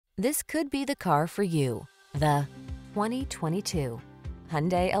This could be the car for you. The 2022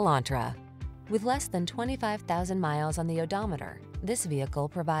 Hyundai Elantra. With less than 25,000 miles on the odometer, this vehicle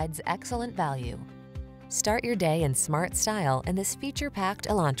provides excellent value. Start your day in smart style in this feature-packed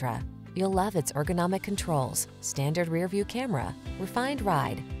Elantra. You'll love its ergonomic controls, standard rearview camera, refined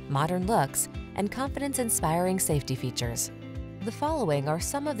ride, modern looks, and confidence-inspiring safety features. The following are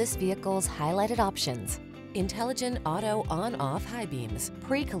some of this vehicle's highlighted options: intelligent auto on-off high beams,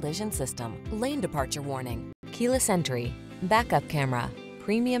 pre-collision system, lane departure warning, keyless entry, backup camera,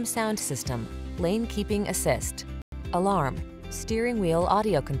 premium sound system, lane keeping assist, alarm, steering wheel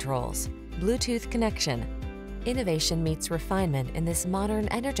audio controls, Bluetooth connection. Innovation meets refinement in this modern,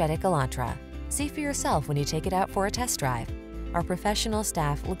 energetic Elantra. See for yourself when you take it out for a test drive. Our professional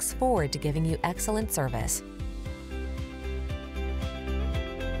staff looks forward to giving you excellent service.